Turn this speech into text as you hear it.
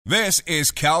This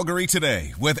is Calgary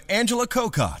Today with Angela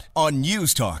Kokott on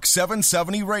News Talk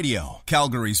 770 Radio,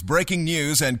 Calgary's breaking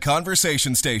news and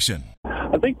conversation station.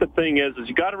 I think the thing is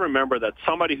you got to remember that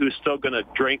somebody who's still going to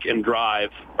drink and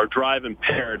drive or drive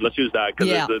impaired, let's use that,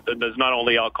 because there's not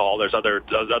only alcohol, there's other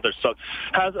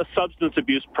has a substance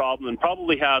abuse problem and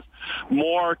probably has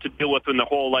more to deal with in their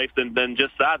whole life than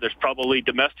just that. There's probably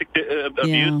domestic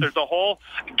abuse. There's a whole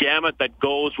gamut that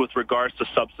goes with regards to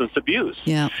substance abuse.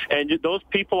 Yeah. And those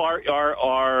people are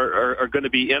going to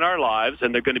be in our lives,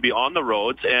 and they're going to be on the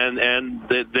roads, and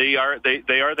they are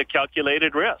the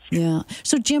calculated risk. Yeah.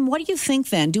 So Jim, what do you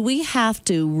think then? Do we have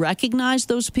to recognize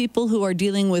those people who are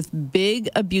dealing with big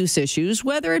abuse issues,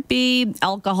 whether it be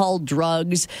alcohol,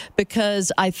 drugs?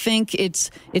 Because I think it's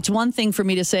one thing for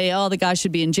me to say, oh, the guy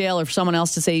should be in jail, or for someone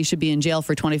else to say he should be in jail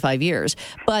for 25 years.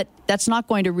 But that's not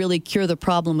going to really cure the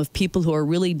problem of people who are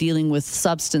really dealing with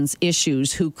substance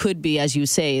issues who could be, as you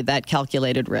say, that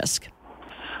calculated risk.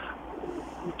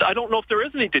 I don't know if there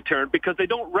is any deterrent because they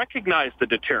don't recognize the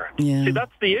deterrent. Yeah. See,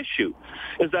 that's the issue,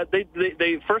 is that they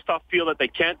first off feel that they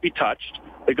can't be touched.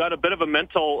 They got a bit of a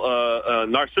mental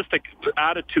narcissistic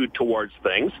attitude towards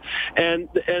things, and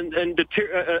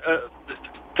to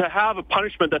have a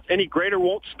punishment that's any greater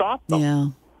won't stop them. Yeah.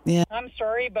 Yeah. I'm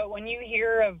sorry, but when you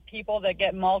hear of people that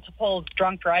get multiple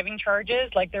drunk driving charges,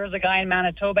 like there was a guy in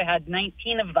Manitoba had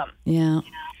 19 of them. Yeah.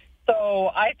 So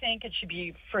I think it should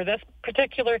be, for this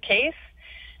particular case,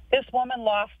 this woman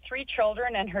lost 3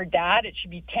 children and her dad. It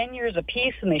should be 10 years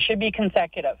apiece, and they should be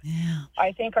consecutive. Yeah.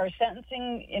 I think our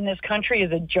sentencing in this country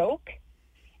is a joke.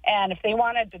 And if they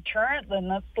want a deterrent, then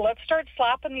let's start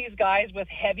slapping these guys with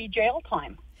heavy jail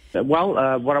time.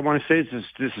 Well, what I want to say is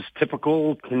this is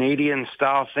typical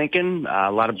Canadian-style thinking, a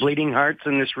lot of bleeding hearts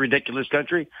in this ridiculous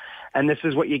country. And this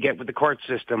is what you get with the court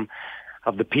system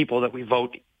of the people that we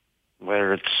vote,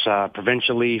 whether it's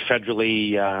provincially,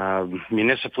 federally,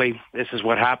 municipally. This is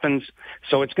what happens.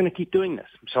 So it's going to keep doing this.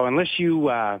 So unless you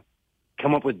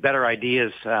come up with better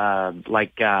ideas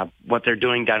like what they're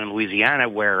doing down in Louisiana,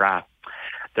 where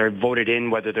they're voted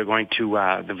in whether they're going to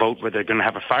vote whether they're going to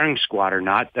have a firing squad or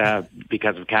not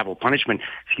because of capital punishment.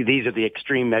 See, these are the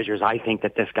extreme measures I think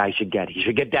that this guy should get. He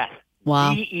should get death.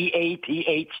 Wow.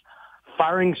 DEATH,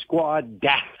 firing squad,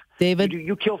 death. David?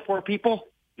 You kill 4 people,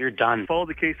 you're done. Follow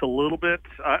the case a little bit.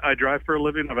 I drive for a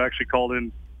living. I've actually called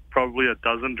in probably a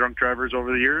dozen drunk drivers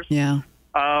over the years. Yeah.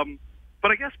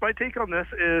 But I guess my take on this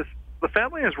is the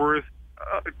family is worth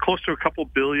close to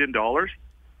 $2 billion.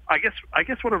 I guess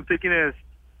what I'm thinking is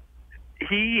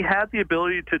he had the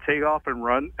ability to take off and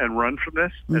run from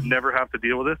this and never have to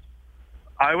deal with this.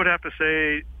 I would have to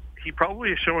say he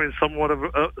probably is showing somewhat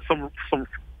of some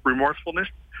remorsefulness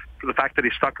for the fact that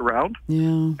he stuck around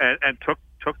and took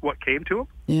what came to him.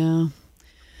 Yeah.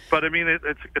 But I mean,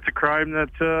 it's a crime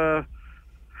that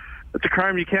it's a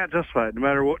crime you can't justify. No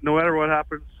matter what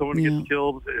happens, someone gets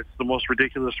killed. It's the most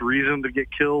ridiculous reason to get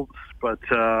killed, but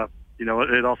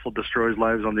it also destroys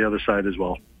lives on the other side as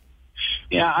well.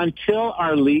 Yeah, until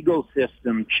our legal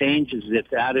system changes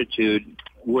its attitude,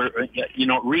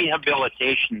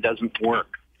 rehabilitation doesn't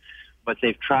work. But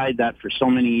they've tried that for so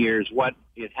many years. What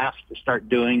it has to start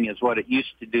doing is what it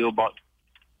used to do about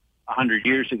 100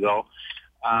 years ago.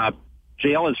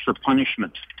 Jail is for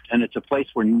punishment, and it's a place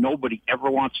where nobody ever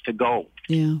wants to go.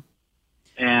 Yeah.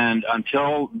 And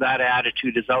until that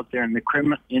attitude is out there in the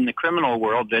criminal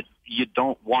world that you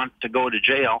don't want to go to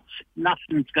jail,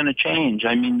 nothing's going to change.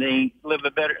 I mean,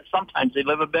 sometimes they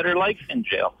live a better life in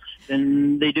jail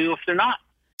than they do if they're not.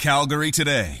 Calgary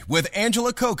Today with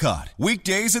Angela Kokott,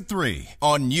 weekdays at 3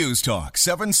 on News Talk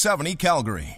 770 Calgary.